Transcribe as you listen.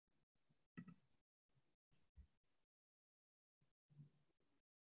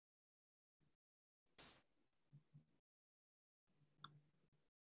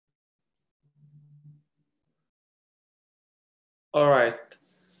All right.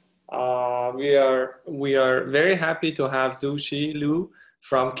 We are very happy to have Zhu-Xi Luo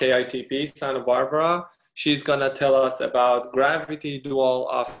from KITP Santa Barbara. She's gonna tell us about gravity dual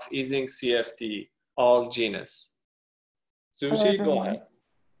of Ising CFT, all genus. Hello, Zhu-Xi, go everyone. ahead.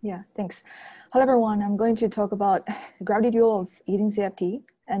 Yeah, thanks. Hello, everyone. I'm going to talk about the gravity dual of Ising CFT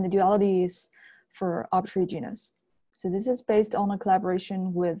and the dualities for arbitrary genus. So this is based on a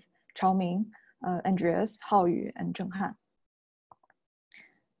collaboration with Chaoming, Andreas, Haoyu, and Zheng Han.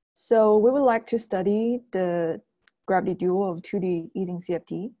 So we would like to study the gravity dual of 2D Ising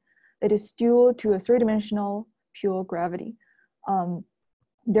CFT. It is dual to a three-dimensional pure gravity.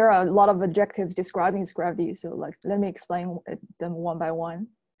 There are a lot of adjectives describing its gravity, so let me explain them one by one.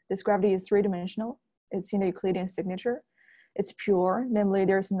 This gravity is three-dimensional. It's in the Euclidean signature. It's pure, namely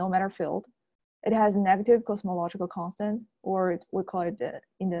there's no matter field. It has a negative cosmological constant, or we call it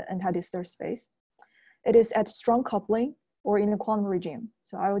in the antidisturb space. It is at strong coupling or in a quantum regime.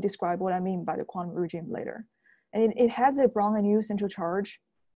 So I will describe what I mean by the quantum regime later. And it has a Brown-Henneaux central charge,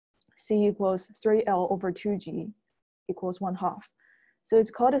 C equals 3L over 2G equals 1/2. So it's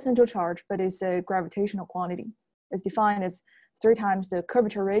called a central charge, but it's a gravitational quantity. It's defined as 3 times the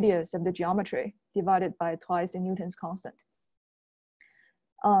curvature radius of the geometry divided by twice the Newton's constant.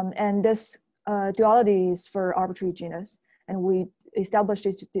 And this duality is for arbitrary genus. And we established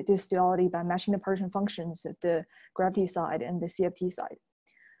this duality by matching the partition functions of the gravity side and the CFT side.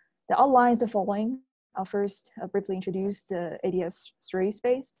 The outline is the following. I'll first briefly introduce the ADS3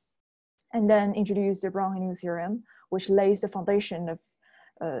 space, and then introduce the Brown-Henneaux theorem, which lays the foundation of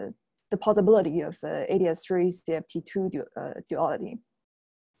the possibility of ADS3 CFT2 duality.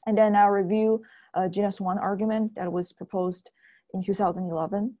 And then I'll review genus-1 argument that was proposed in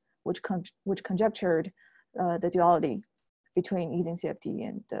 2011, which conjectured the duality between Ising CFT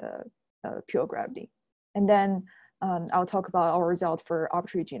and pure gravity. And then I'll talk about our result for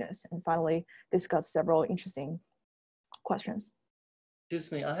arbitrary genus, and finally discuss several interesting questions.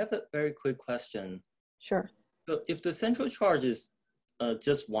 Excuse me, I have a very quick question. Sure. So if the central charge is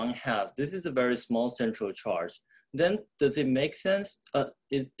just 1/2, this is a very small central charge, then does it make sense?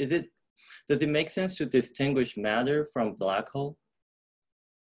 Does it make sense to distinguish matter from black hole?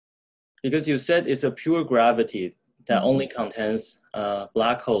 Because you said it's a pure gravity that only contains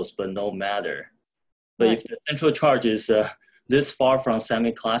black holes but no matter. But right. If the central charge is this far from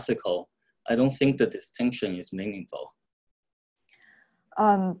semi-classical, I don't think the distinction is meaningful.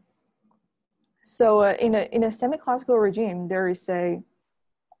 So in a semi-classical regime, there is a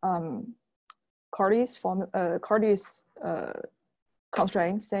Cartesian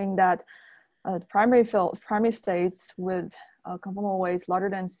constraint saying that primary states with conformal weights larger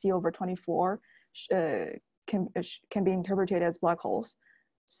than C over 24 can be interpreted as black holes.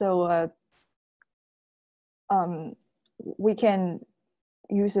 So we can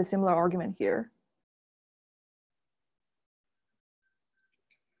use a similar argument here.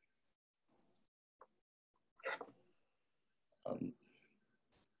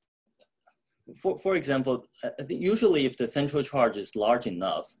 For example, I think usually if the central charge is large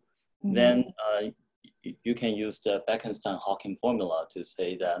enough, then you can use the Bekenstein-Hawking formula to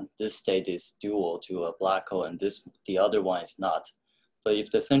say that this state is dual to a black hole and the other one is not. But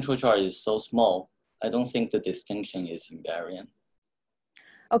if the central charge is so small, I don't think the distinction is invariant.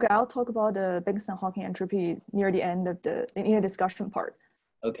 Okay, I'll talk about the Bekenstein-Hawking entropy near the end of the discussion part.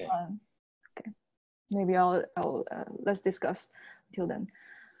 Okay. Okay, maybe let's discuss until then.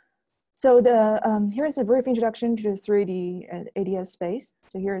 So here is a brief introduction to the 3D ADS space.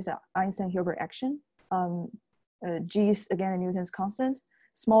 So here is the Einstein-Hilbert action. G is again a Newton's constant.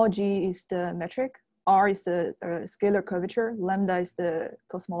 Small g is the metric. R is the scalar curvature. Lambda is the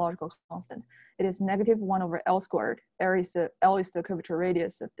cosmological constant. It is -1 over L squared. L is the curvature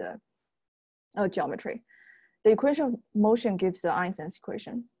radius of the geometry. The equation of motion gives the Einstein's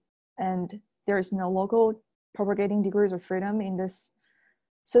equation. And there is no local propagating degrees of freedom in this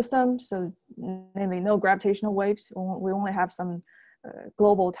system, so namely no gravitational waves. We only have some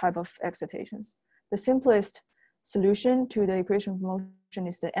global type of excitations. The simplest solution to the equation of motion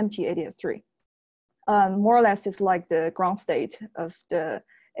is the empty ADS3. More or less, it's like the ground state of the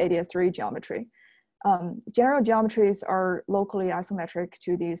ADS3 geometry. General geometries are locally isometric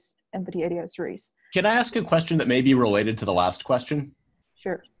to these empty ADS3s. Can I ask a question that may be related to the last question?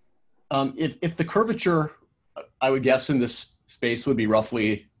 Sure. If the curvature, I would guess in this space would be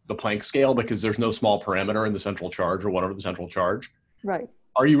roughly the Planck scale because there's no small parameter in the central charge or whatever the central charge. Right.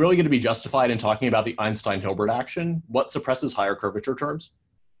 Are you really going to be justified in talking about the Einstein-Hilbert action? What suppresses higher curvature terms?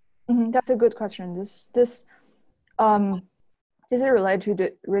 That's a good question. This is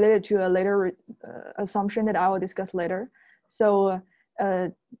related to a later assumption that I will discuss later. So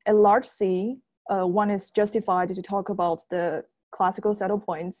at large C, one is justified to talk about the classical saddle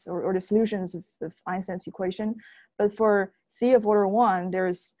points or the solutions of Einstein's equation. But for C of order 1,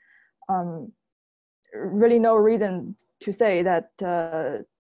 there's really no reason to say that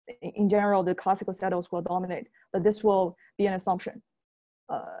in general the classical saddles will dominate, but this will be an assumption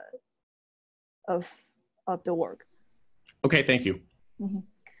of the work. Okay, thank you.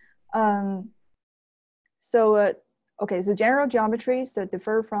 Mm-hmm. So general geometries that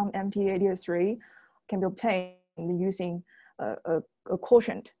differ from MT83 can be obtained using a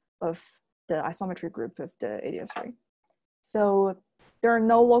quotient of the isometry group of the 83. So there are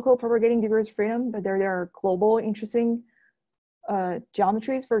no local propagating degrees of freedom, but there are global interesting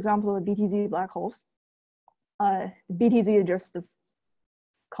geometries. For example, the BTZ black holes. BTZ is just the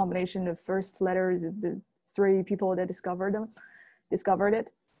combination of first letters of the 3 people that discovered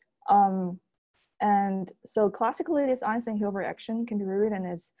it. And so classically, this Einstein-Hilbert action can be rewritten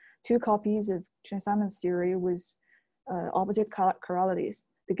as 2 copies of Chern-Simons theory with opposite chiralities.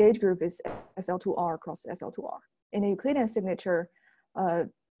 The gauge group is SL2R cross SL2R. In the Euclidean signature,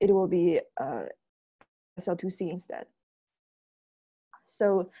 it will be SL2C instead.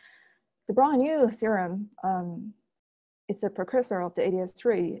 So the Brown-Henneaux theorem is a precursor of the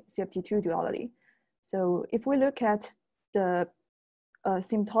ADS3 CFT2 duality. So if we look at the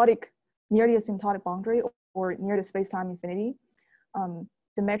near the asymptotic boundary or near the space-time infinity,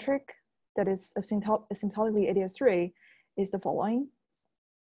 the metric that is asymptotically ADS3 is the following.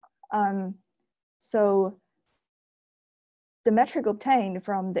 So the metric obtained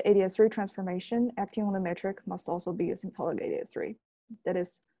from the ADS3 transformation acting on the metric must also be asymptotic ADS3.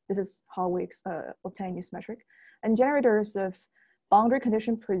 This is how we obtain this metric. And generators of boundary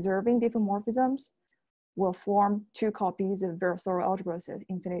condition preserving diffeomorphisms will form 2 copies of Virasoro algebras at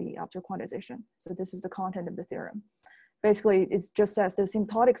infinity after quantization. So this is the content of the theorem. Basically, it just says the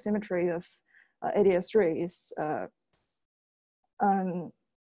asymptotic symmetry of ADS3 is the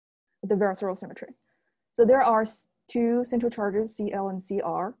Virasoro symmetry. So there are 2 central charges, CL and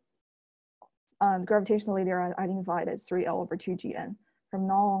CR. Gravitationally, they are identified as 3L over 2GN. From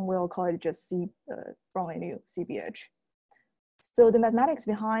now on, we'll call it just Brown-Henneaux, CBH. So the mathematics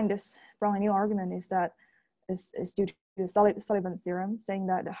behind this Brown-Henneaux argument is due to the Sullivan's theorem, saying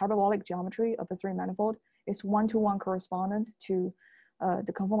that the hyperbolic geometry of a 3 manifold is 1-to-1 correspondent to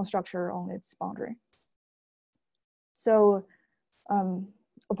the conformal structure on its boundary. So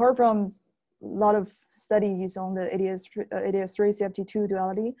apart from a lot of studies on the ADS3 CFT2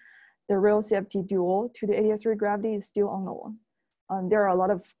 duality, the real CFT dual to the ADS3 gravity is still unknown. There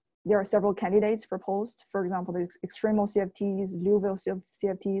are several candidates proposed, for example, the extremal CFTs, Liouville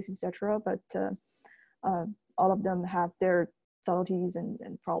CFTs, etc. But all of them have their subtleties and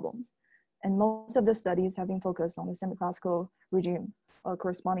problems. And most of the studies have been focused on the semi-classical regime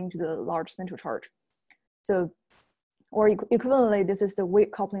corresponding to the large central charge. So, or equivalently, this is the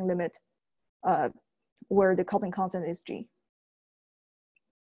weak coupling limit where the coupling constant is G.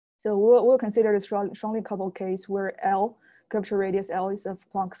 So we'll consider the strongly coupled case where L, curvature radius L, is of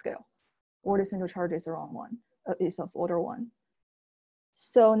Planck scale, or the central charge is around 1, is of order 1.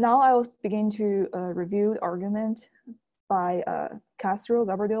 So now I will begin to review the argument by Castro,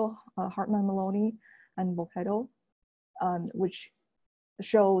 Gabardel, Hartmann, Maloney, and Volpetto, which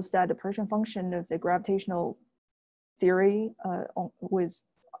shows that the partition function of the gravitational theory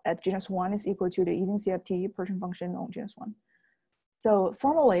at genus 1 is equal to the Ising CFT partition function on genus 1. So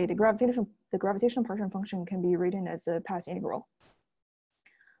formally, the gravitational partition function can be written as a path integral,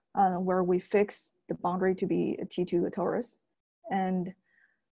 where we fix the boundary to be a T2 torus, and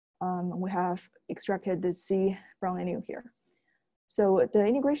we have extracted the C Brown-Henneaux here. So the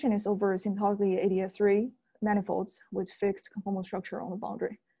integration is over asymptotically ADS3 manifolds with fixed conformal structure on the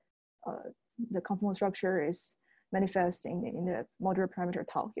boundary. The conformal structure is manifest in the modular parameter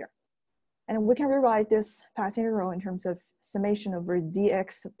tau here. And we can rewrite this path integral in terms of summation over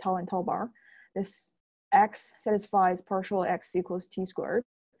Zx of tau and tau bar. This x satisfies partial x equals t squared.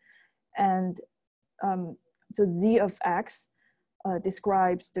 And so Z of x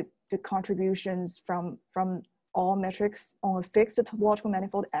describes the contributions from all metrics on a fixed topological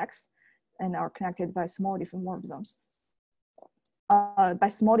manifold X and are connected by small diffeomorphisms. By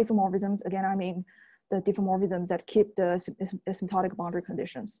small diffeomorphisms, again, I mean the diffeomorphisms that keep the asymptotic boundary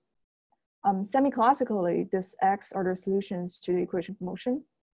conditions. Semi-classically, this X are the solutions to the equation of motion,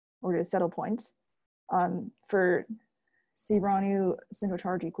 or the saddle points. For C Brown-Henneaux central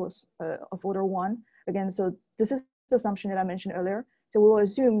charge equals of order 1. Again, so this is the assumption that I mentioned earlier. So we will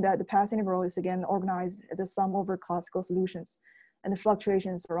assume that the path integral is again organized as a sum over classical solutions and the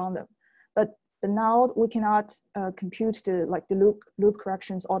fluctuations around them. But But now we cannot compute the loop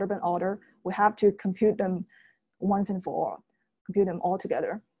corrections order by order. We have to compute them once and for all, compute them all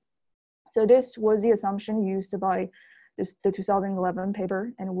together. So this was the assumption used by the 2011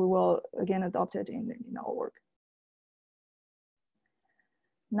 paper, and we will again adopt it in our work.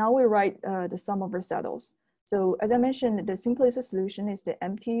 Now we write the sum over saddles. So as I mentioned, the simplest solution is the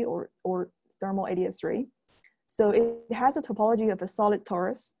empty or thermal ADS3. So it has a topology of a solid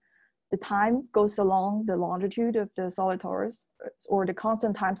torus. The time goes along the longitude of the solid torus, or the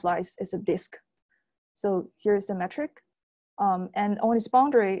constant time slice is a disk. So here's the metric. And on its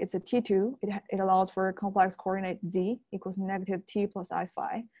boundary, it's a T2. It allows for a complex coordinate z equals negative t plus I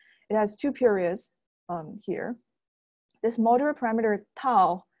phi. It has two periods here. This modular parameter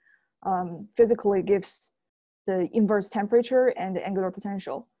tau physically gives the inverse temperature and the angular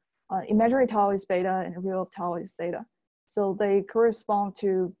potential. Imaginary tau is beta and real tau is theta. So they correspond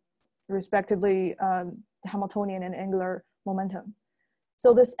to respectively the Hamiltonian and angular momentum.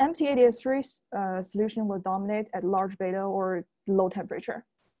 So this empty ADS3 solution will dominate at large beta or low temperature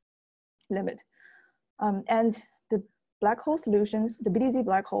limit. And the black hole solutions, the BDZ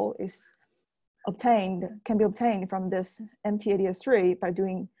black hole can be obtained from this empty ADS3 by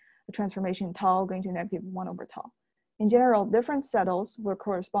doing a transformation tau going to -1 over tau. In general, different saddles will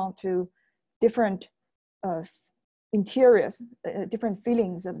correspond to different interiors, different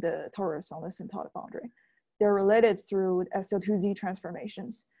feelings of the torus on the asymptotic boundary. They're related through SL2Z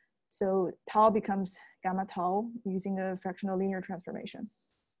transformations. So tau becomes gamma tau using a fractional linear transformation.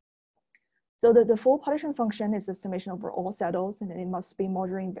 So the full partition function is the summation over all saddles, and it must be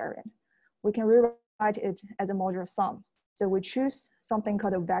modular invariant. We can rewrite it as a modular sum. So we choose something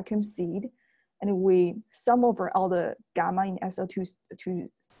called a vacuum seed, and we sum over all the gamma in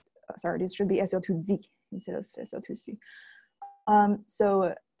sorry, this should be SL2Z instead of SL2C.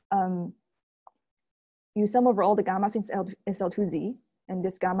 You sum over all the gammas in SL2Z, and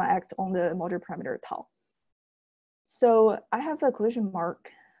this gamma acts on the modular parameter tau. So I have a collision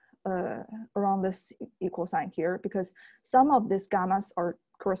mark around this equal sign here because some of these gammas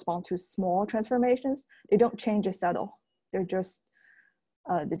correspond to small transformations. They don't change the saddle. They just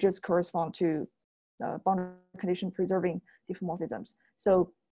correspond to boundary condition preserving diffeomorphisms.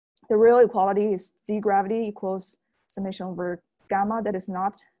 So the real equality is Z gravity equals summation over gamma that is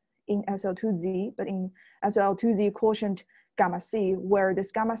not in SL2Z, but in SL2Z quotient gamma C, where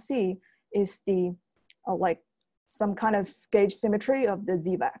this gamma C is the like some kind of gauge symmetry of the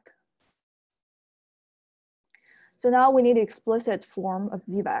ZVAC. So now we need an explicit form of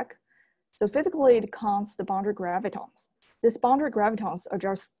ZVAC. So physically it counts the boundary gravitons. These boundary gravitons are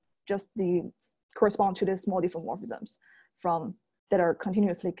just correspond to the small diffeomorphisms that are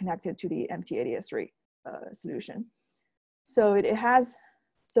continuously connected to the empty ADS3 solution. So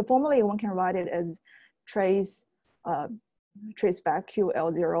so formally one can write it as trace vac Q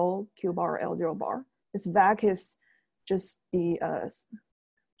L0 Q bar L0 bar. This vac is just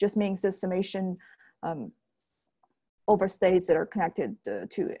means the summation over states that are connected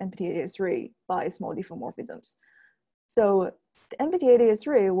to empty ADS3 by small diffeomorphisms. So the empty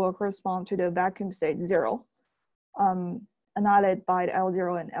ADS3 will correspond to the vacuum state 0, annihilated by the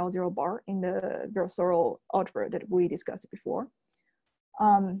L0 and L0 bar in the versatile algebra that we discussed before.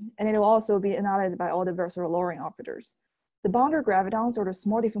 And it will also be annihilated by all the versatile lowering operators. The boundary gravitons or the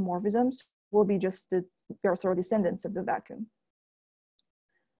small diffeomorphisms will be just the versatile descendants of the vacuum.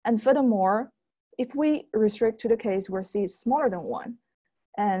 And furthermore, if we restrict to the case where C is smaller than 1,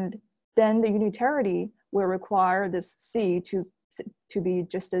 and then the unitarity will require this C to be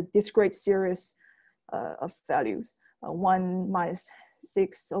just a discrete series of values, 1 minus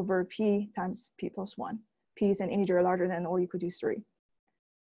 6 over P times P plus 1. P is an integer larger than or equal to 3.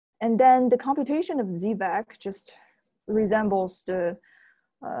 And then the computation of ZVAC just resembles the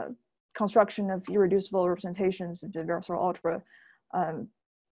construction of irreducible representations of the versatile algebra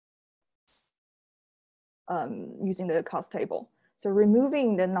using the cost table. So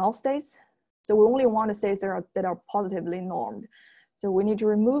removing the null states, so we only want the states that are positively normed. So we need to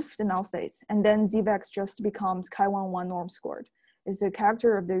remove the null states, and then ZVAX just becomes chi11 norm squared. It's the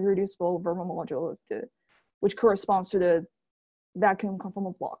character of the irreducible verbal module which corresponds to the vacuum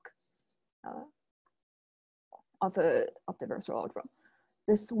conformal block of the versatile algebra.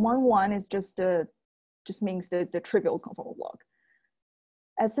 This 1,1 is just means the trivial conformal block.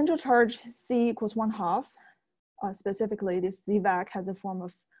 At central charge C equals 1/2, specifically this ZVAC has a form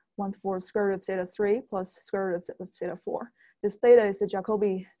of 1/4 square root of theta 3 plus square root of theta 4. This theta is the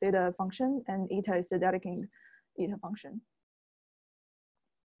Jacobi theta function, and eta is the Dedekind eta function.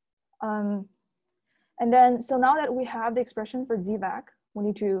 And then, so now that we have the expression for ZVAC, we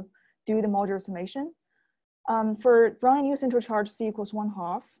need to do the modular summation. For Brown-Henneaux central charge C equals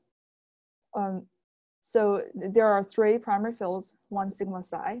 1/2. So there are 3 primary fields, 1 sigma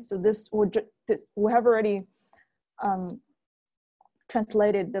psi. So we have already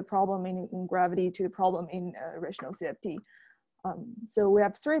translated the problem in gravity to the problem in rational CFT. So we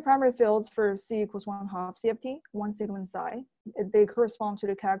have 3 primary fields for C equals 1/2 CFT, 1 sigma psi. They correspond to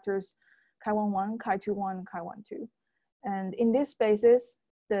the characters chi11, chi21, chi12. And in these spaces,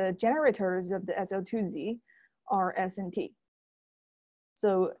 the generators of the SL2Z are S and T.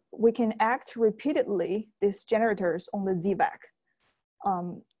 So we can act repeatedly these generators on the Z back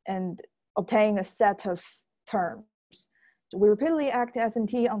and obtain a set of terms. So we repeatedly act S and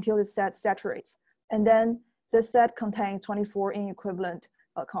T until the set saturates. And then the set contains 24 inequivalent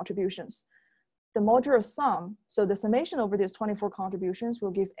contributions. The modular sum, so the summation over these 24 contributions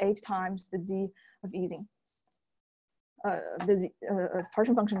will give 8 times the Z of Ising,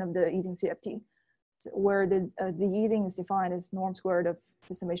 partition function of the Ising CFT, where the Ising is defined as norm squared of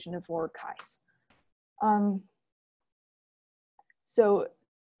the summation of 4 chi's. So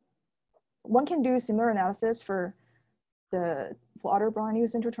one can do similar analysis for other Brown-Henneaux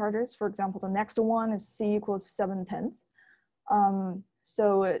central charges. For example, the next one is C equals 7/10.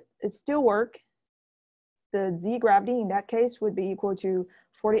 So it still work. The Z gravity in that case would be equal to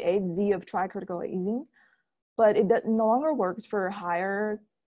 48 Z of tricritical Ising, but it no longer works for higher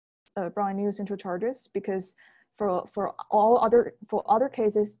Brown-Henneaux central charges, because for other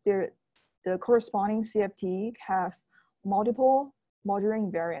cases, the corresponding CFT have multiple modular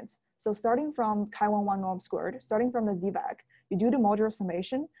invariants. So starting from chi11 norm squared, starting from the Z back, you do the modular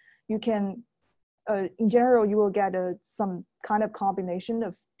summation, you can, in general, you will get some kind of combination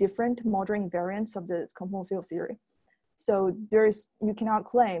of different modular invariants of the component field theory. So you cannot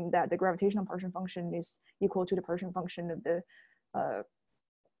claim that the gravitational partition function is equal to the partition function of the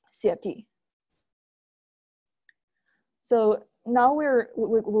CFT. So now we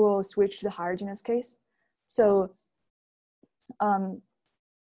will switch to the higher genus case. So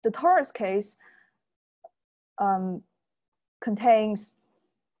the torus case contains,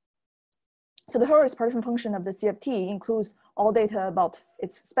 so the torus partition function of the CFT includes all data about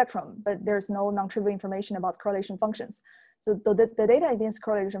its spectrum, but there's no non-trivial information about correlation functions. So the data against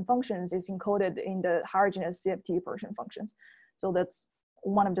correlation functions is encoded in the higher genus CFT partition functions. So that's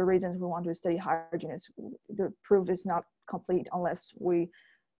one of the reasons we want to study higher genus. The proof is not complete unless we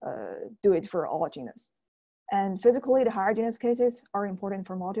do it for all genus. And physically, the higher genus cases are important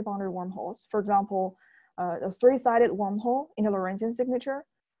for multi-boundary wormholes. For example, a 3-sided wormhole in a Lorentzian signature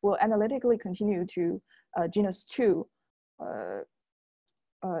will analytically continue to genus-2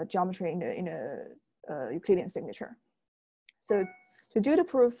 geometry in a Euclidean signature. So to do the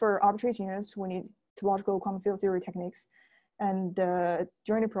proof for arbitrary genus, we need topological quantum field theory techniques. And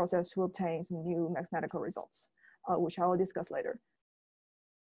during the process, we obtain some new mathematical results, which I will discuss later.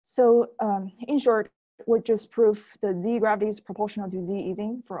 So in short, we just prove the Z gravity is proportional to Z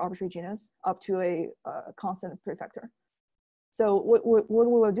Ising for arbitrary genus up to a constant prefactor. So what we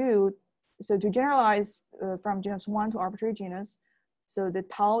will do, so to generalize from genus 1 to arbitrary genus, so the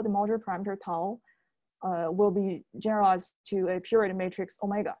tau, the modular parameter tau, will be generalized to a period matrix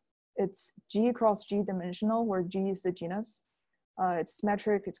omega. It's G cross G dimensional, where G is the genus. It's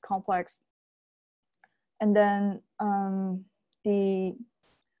symmetric, it's complex. And then the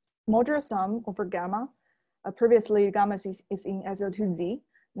modular sum over gamma, previously gamma is in SL2Z.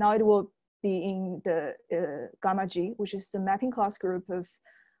 Now it will be in the gamma G, which is the mapping class group of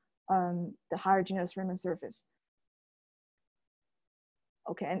the higher genus Riemann surface.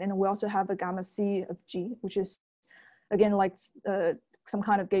 Okay, and then we also have a gamma C of G, which is again like some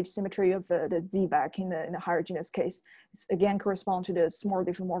kind of gauge symmetry of the Z back in the higher genus case. It's again correspond to the small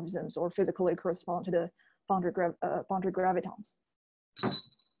diffeomorphisms, or physically correspond to the boundary gravitons.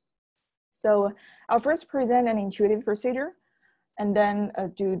 So I'll first present an intuitive procedure, and then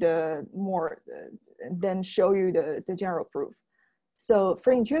do the more, then show you the general proof. So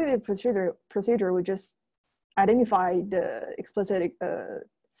for intuitive procedure, we just identify the explicit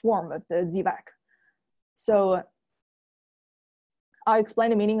form of the Z back. So I'll explain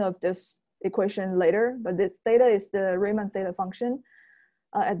the meaning of this equation later, but this theta is the Riemann theta function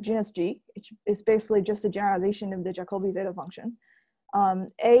at genus G. It's basically just a generalization of the Jacobi zeta function.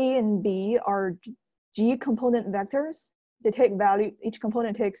 A and B are G component vectors. They take value, each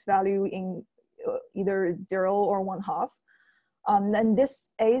component takes value in either 0 or 1/2. And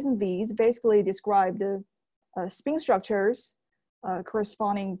this A's and B's basically describe the spin structures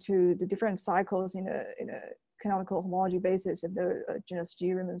corresponding to the different cycles in a canonical homology basis of the genus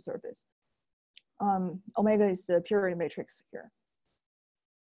G Riemann surface. Omega is the period matrix here.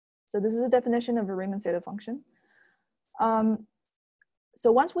 So this is a definition of a Riemann zeta function.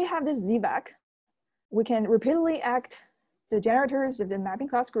 So once we have this z-vac, we can repeatedly act the generators of the mapping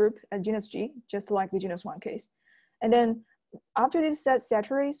class group at genus G, just like the genus 1 case. And then after this set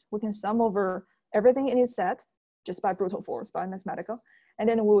saturates, we can sum over everything in its set just by brute force, by mathematical. And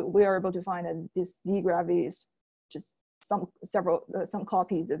then we are able to find that this Z gravity is just some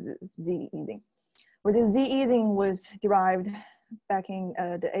copies of the Z Ising. Where the Z Ising was derived back in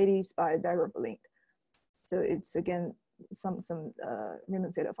the 80s by Berger-Berlin. So it's again, some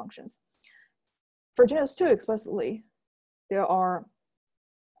Riemann zeta functions. For genus 2 explicitly, there are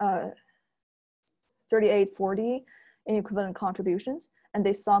 3840 in equivalent contributions, and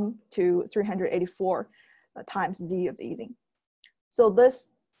they sum to 384 times Z of the Ising. So this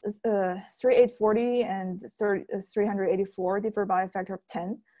 3840 and 384 differ by a factor of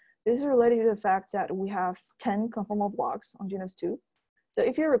 10. This is related to the fact that we have 10 conformal blocks on genus 2. So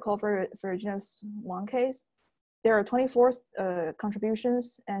if you recall for genus 1 case, there are 24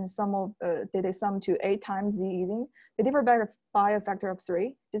 contributions, and they sum to 8 times the Ising. They differ by a factor of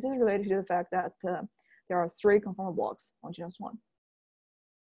 3. This is related to the fact that there are 3 conformal blocks on genus 1.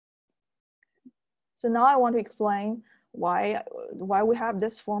 So now I want to explain why we have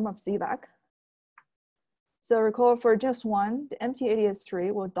this form of z-vac. So recall for genus 1, the empty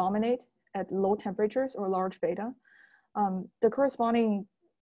ADS3 will dominate at low temperatures or large beta. The corresponding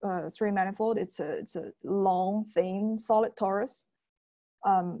 3 manifold, it's a long, thin, solid torus.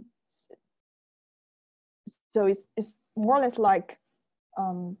 So it's more or less like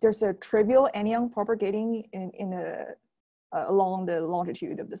there's a trivial anion propagating along the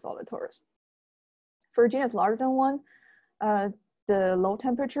longitude of the solid torus. For genus larger than 1, the low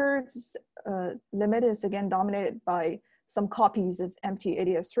temperature limit is again dominated by some copies of empty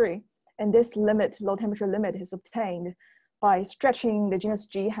ADS3. And this low temperature limit is obtained by stretching the genus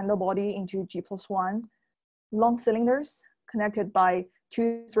G handlebody into G+1 long cylinders connected by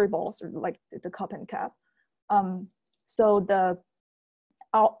 2-3 balls, or like the cup and cap. So the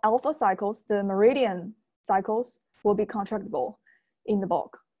alpha cycles, the meridian cycles, will be contractible in the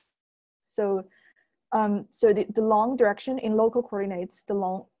bulk. So the long direction in local coordinates, the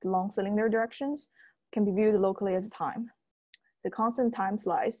long cylinder directions, can be viewed locally as time. The constant time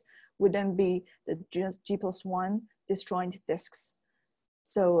slice would then be the genus G+1 disjoint disks.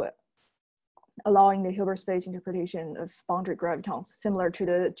 So allowing the Hilbert space interpretation of boundary gravitons, similar to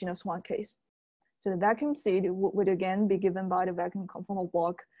the genus 1 case. So the vacuum seed would again be given by the vacuum conformal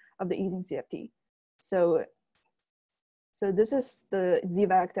block of the Ising CFT. So this is the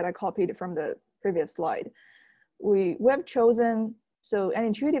z-vac that I copied from the previous slide. We have chosen, so an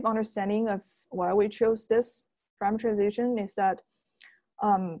intuitive understanding of why we chose this parameterization is that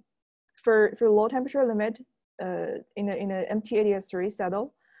for low temperature limit in an empty ADS3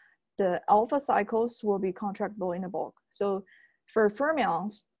 saddle, the alpha cycles will be contractible in the bulk. So for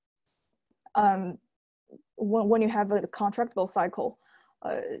fermions, when you have a contractible cycle,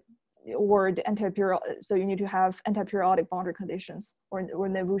 or the antiperiodic, so you need to have antiperiodic boundary conditions or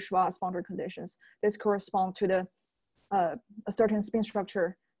the bourgeois boundary conditions. This correspond to the a certain spin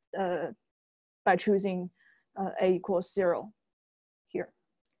structure by choosing A equals 0 here.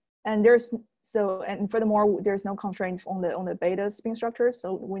 And furthermore, there's no constraint on the beta spin structure,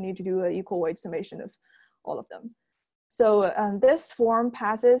 so we need to do an equal weight summation of all of them. So this form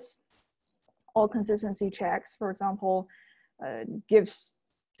passes all consistency checks. For example, gives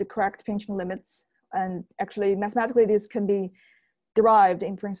the correct pinching limits, and actually mathematically this can be derived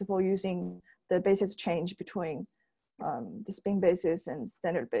in principle using the basis change between the spin basis and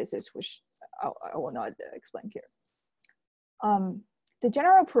standard basis, which I will not explain here. The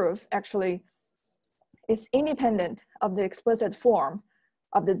general proof actually is independent of the explicit form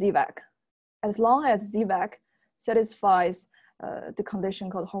of the z-vac, as long as z-vac satisfies the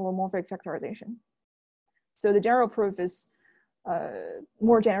condition called holomorphic factorization. So the general proof is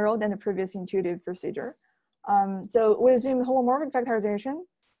more general than the previous intuitive procedure. So we assume holomorphic factorization,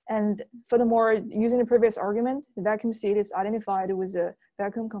 and furthermore, using the previous argument, the vacuum seed is identified with a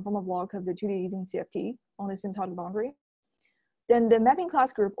vacuum conformal block of the 2D Ising CFT on the asymptotic boundary. Then the mapping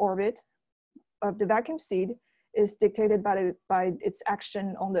class group orbit of the vacuum seed is dictated by its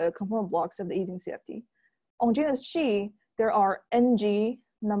action on the conformal blocks of the Ising CFT. On genus G, there are ng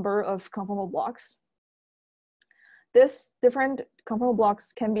number of conformal blocks. This different conformal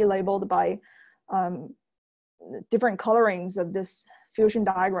blocks can be labeled by different colorings of this fusion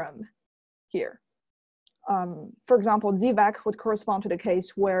diagram here. For example, z-vac would correspond to the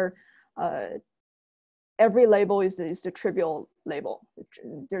case where every label is the trivial label.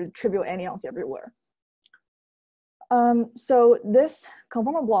 There are trivial anions everywhere. So this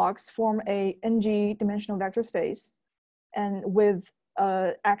conformal blocks form a ng dimensional vector space, and with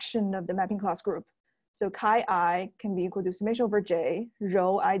action of the mapping class group. So chi I can be equal to summation over j,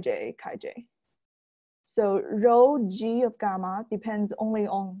 rho ij, chi j. So rho g of gamma depends only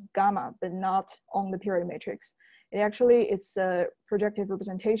on gamma, but not on the period matrix. It actually is a projective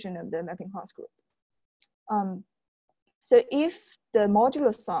representation of the mapping class group. So if the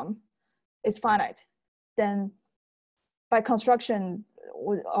modular sum is finite, then by construction,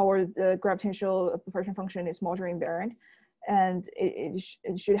 the gravitational partition function is modular invariant, and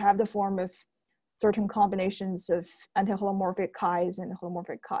it should have the form of certain combinations of anti-holomorphic chi's and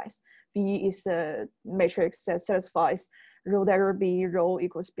holomorphic chi's. B is a matrix that satisfies rho dagger B, rho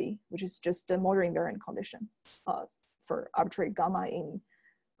equals B, which is just the modular invariant condition for arbitrary gamma in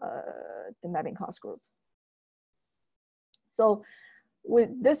the mapping class group. So with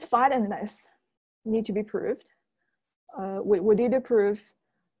this finiteness need to be proved. We did a proof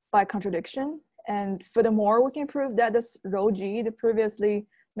by contradiction, and furthermore, we can prove that this rho g, the previously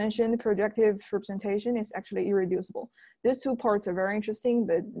mentioned projective representation, is actually irreducible. These two parts are very interesting,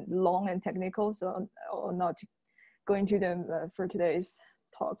 but long and technical, so I'll not go into them for today's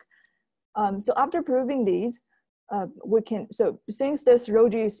talk. So after proving these, so since this rho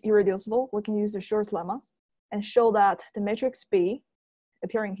g is irreducible, we can use the Shor's lemma and show that the matrix B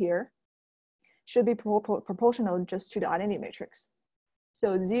appearing here should be proportional just to the identity matrix.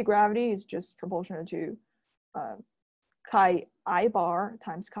 So Z gravity is just proportional to chi I bar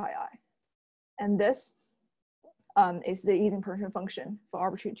times chi I. And this is the Ising partition function for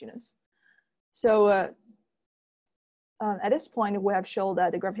arbitrary genus. So at this point, we have shown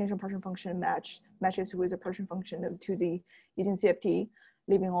that the gravitational partition function matches with the partition function to the Ising CFT,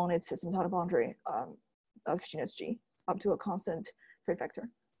 leaving on its asymptotic boundary of genus G up to a constant prefactor.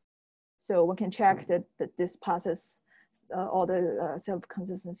 So we can check that this passes all the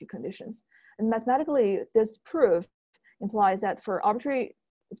self-consistency conditions. And mathematically, this proof implies that for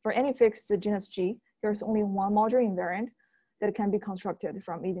any fixed genus G, there's only one modular invariant that can be constructed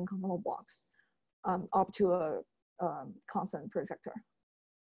from Ising conformal blocks up to a constant prefactor.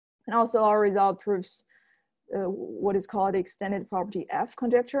 And also our result proves what is called the extended property F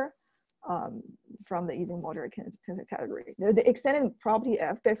conjecture from the Ising modular tensor category. The extended property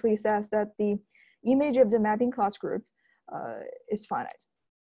F basically says that the image of the mapping class group is finite.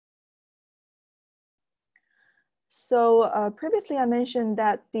 So previously I mentioned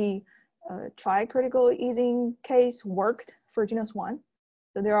that the tri-critical Ising case worked for genus 1.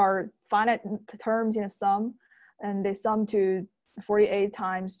 So there are finite terms in a sum, and they sum to 48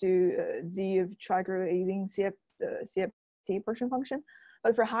 times to z of tri-critical Ising CFT partition function.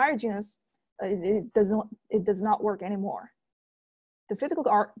 But for higher genus, it does not work anymore. The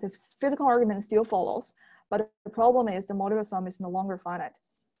physical argument still follows, but the problem is the modular sum is no longer finite.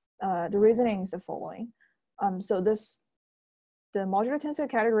 The reasoning is the following. So the modular tensor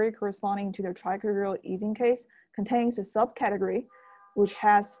category corresponding to the tri-critical Ising case contains a subcategory which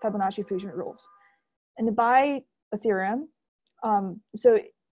has Fibonacci fusion rules. And by a theorem,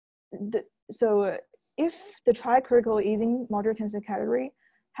 if the tri-critical Ising modular tensor category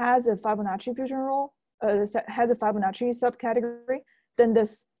has a Fibonacci fusion rule, has a Fibonacci subcategory, then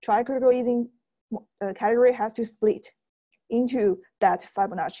this tri-critical Ising category has to split into that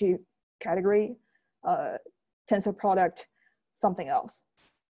Fibonacci category tensor product something else.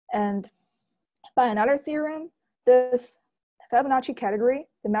 And by another theorem, this Fibonacci category,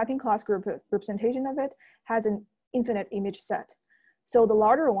 the mapping class group representation of it, has an infinite image set. So the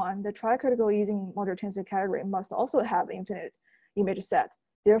larger one, the tri-critical Ising modular tensor category, must also have infinite image set.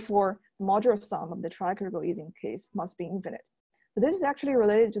 Therefore, the modular sum of the tri-critical Ising case must be infinite. So this is actually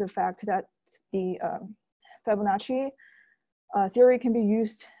related to the fact that the Fibonacci theory can be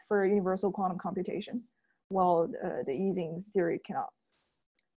used for universal quantum computation, while the Ising theory cannot.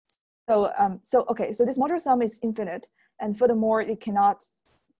 So, so this modular sum is infinite, and furthermore, it cannot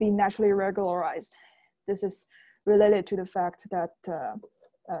be naturally regularized. This is related to the fact that the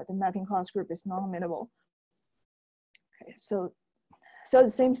mapping class group is non-amenable. Okay, so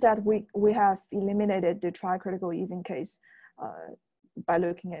it seems that we have eliminated the tri-critical Ising case by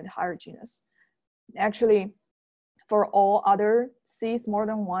looking at higher genus. Actually, for all other C's more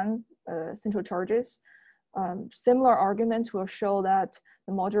than one central charges, similar arguments will show that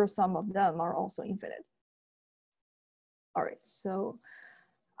the modular sum of them are also infinite. All right, so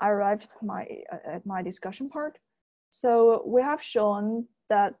I arrived at my discussion part. So we have shown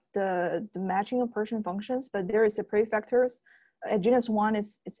that the matching of partition functions, but there is a prefactors. At genus 1,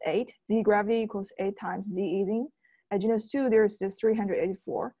 it's 8. Z gravity equals 8 times Z Ising. At genus 2, there's this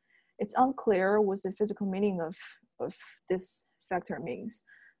 384. It's unclear what's the physical meaning of of this factor means.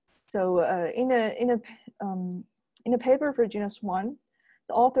 So in a paper for genus 1,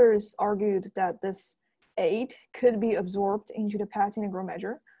 the authors argued that this 8 could be absorbed into the path integral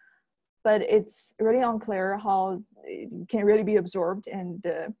measure, but it's really unclear how it can really be absorbed and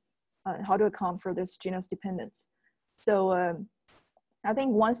how to account for this genus dependence. So I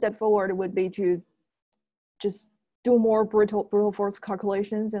think one step forward would be to just do more brutal force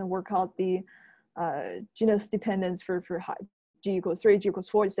calculations and work out the genus dependence for g equals 3, g equals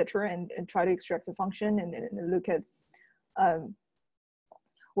 4, etc., and try to extract the function and look at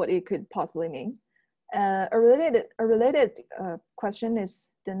what it could possibly mean. A related question is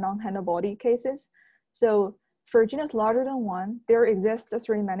the non-handlebody cases. So for genus larger than 1, there exists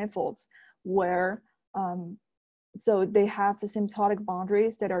 3 manifolds where so they have asymptotic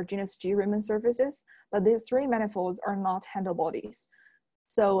boundaries that are genus-g Riemann surfaces, but these 3 manifolds are not handlebodies.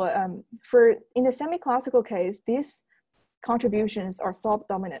 So in the semi-classical case, these contributions are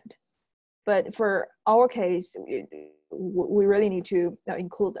subdominant, but for our case, we really need to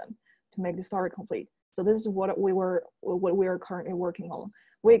include them to make the story complete. So this is what we are currently working on.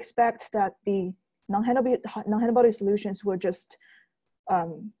 We expect that the non-handlebody solutions will just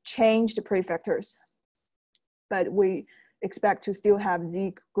change the prefactors, but we expect to still have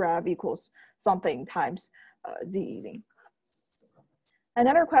z grav equals something times z Ising.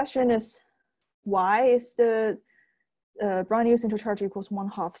 Another question is, why is the Brown-Henneaux central charge equals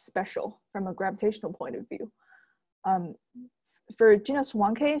 1/2 special from a gravitational point of view? For genus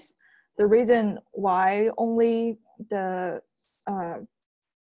 1 case, the reason why only the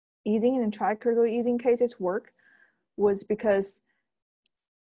Ising and tricritical Ising cases work was because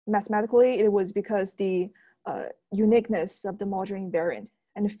mathematically it was because the uniqueness of the modular invariant,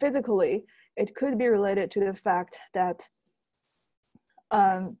 and physically it could be related to the fact that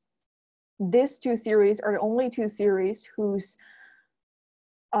these 2 theories are the only 2 theories whose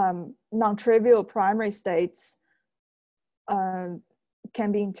non-trivial primary states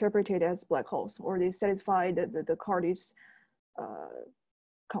can be interpreted as black holes, or they satisfy the Cartes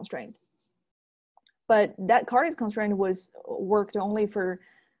constraint. But that Cartes constraint worked only for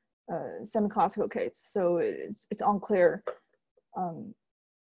semi-classical case, so it's unclear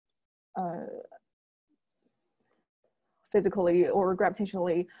physically or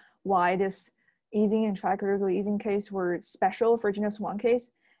gravitationally why this Ising and tricritical Ising case were special for genus 1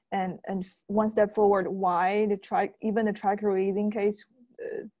 case, and one step forward, why even the tricritical Ising case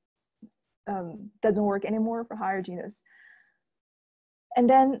doesn't work anymore for higher genus. And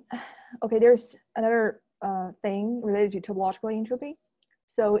then, okay, there's another thing related to topological entropy.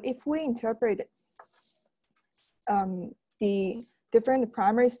 So if we interpret the different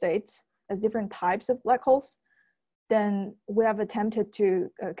primary states as different types of black holes, then we have attempted to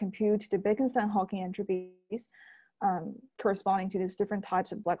compute the Bekenstein-Hawking entropies corresponding to these different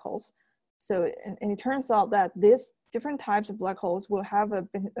types of black holes. So, and it turns out that these different types of black holes will have a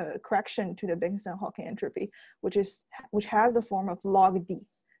correction to the Bekenstein-Hawking entropy, which has a form of log d.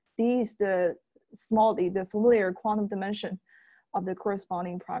 D is the small d, the familiar quantum dimension of the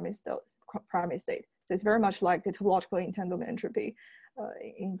corresponding primary state. So it's very much like the topological entanglement entropy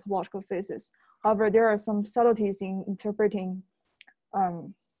in topological physics. However, there are some subtleties in interpreting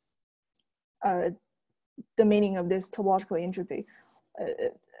the meaning of this topological entropy.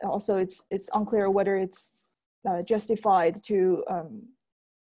 Also, it's unclear whether it's justified to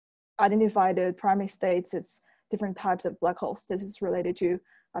identify the primary states as different types of black holes. This is related to,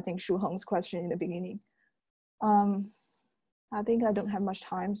 I think, Shu Heng's question in the beginning. I think I don't have much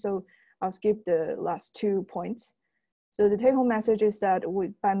time, so I'll skip the last 2 points. So the take-home message is that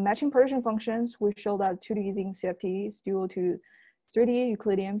by matching partition functions, we show that 2D Ising CFT is dual to 3D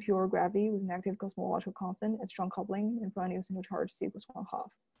Euclidean pure gravity with negative cosmological constant and strong coupling and Brown-Henneaux central charge c equals 1/2.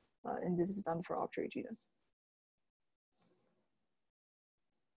 And this is done for arbitrary genus.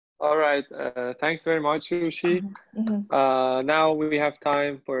 All right, thanks very much, Zhu-Xi. Now we have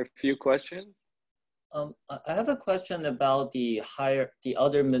time for a few questions. I have a question about the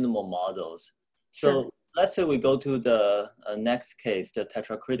other minimal models. So Sure. Let's say we go to the next case, the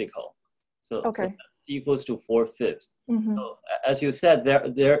tetracritical. So, Okay. so that's equals to 4/5. So as you said,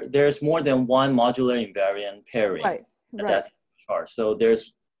 there's more than one modular invariant pairing. Right. That's charge. So there's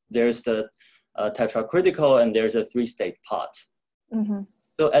the tetracritical and there's a 3-state pot.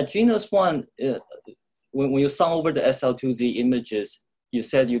 So at genus 1, when you sum over the SL2Z images, you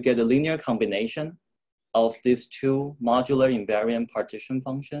said you get a linear combination of these 2 modular invariant partition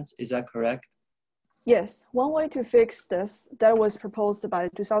functions. Is that correct? Yes, one way to fix this that was proposed by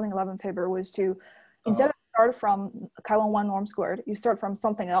the 2011 paper was to, instead of start from chi11 norm squared. You start from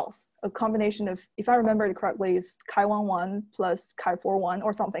something else, a combination of, if I remember it correctly, is chi11 plus chi41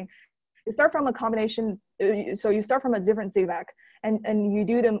 or something. You start from a combination, so you start from a different z-vac, and you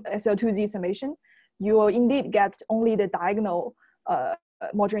do the SL2z summation. You will indeed get only the diagonal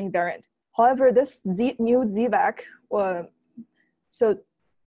modulating invariant. However, this new z-vac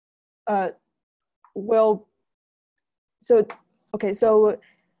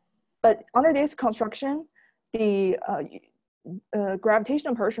but under this construction, the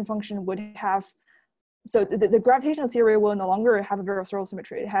gravitational partition function would have, so the gravitational theory will no longer have a very thorough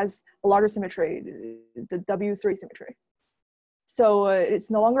symmetry. It has a larger symmetry, the W3 symmetry. So it's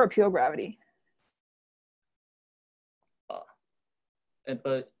no longer a pure gravity.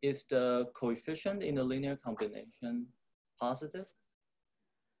 But is the coefficient in the linear combination positive?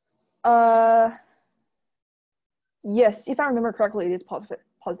 Yes, if I remember correctly, it is positive.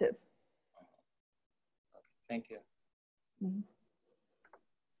 Okay, thank you. Mm-hmm.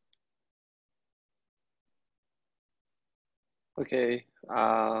 Okay,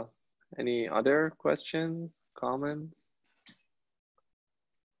 any other questions, comments?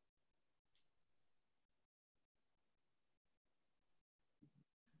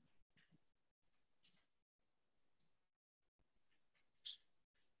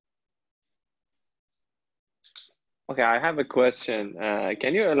 Okay, I have a question.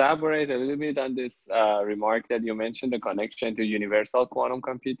 Can you elaborate a little bit on this remark that you mentioned, the connection to universal quantum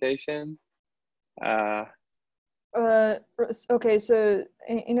computation? Okay, so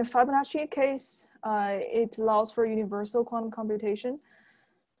in a Fibonacci case, it allows for universal quantum computation.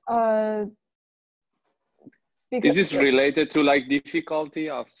 Is this related to like difficulty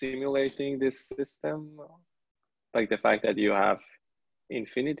of simulating this system? Like the fact that you have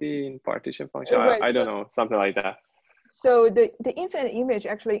infinity in partition function? Right, I don't know, something like that. So the infinite image,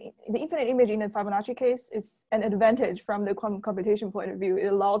 actually, the infinite image in the Fibonacci case is an advantage from the quantum computation point of view. It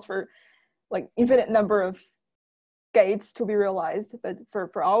allows for like infinite number of gates to be realized, but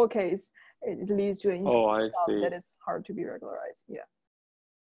for our case, it leads to an infinite that is hard to be regularized.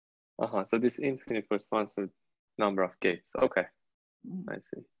 Yeah. So this infinite corresponds to number of gates. Okay, I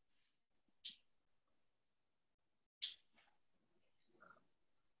see.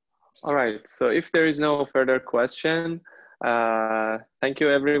 All right, so if there is no further question, thank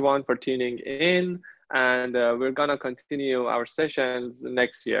you everyone for tuning in, and we're gonna continue our sessions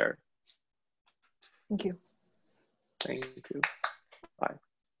next year. Thank you. Thank you. Bye.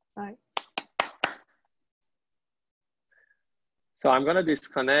 Bye. So I'm gonna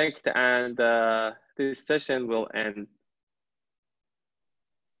disconnect, and this session will end.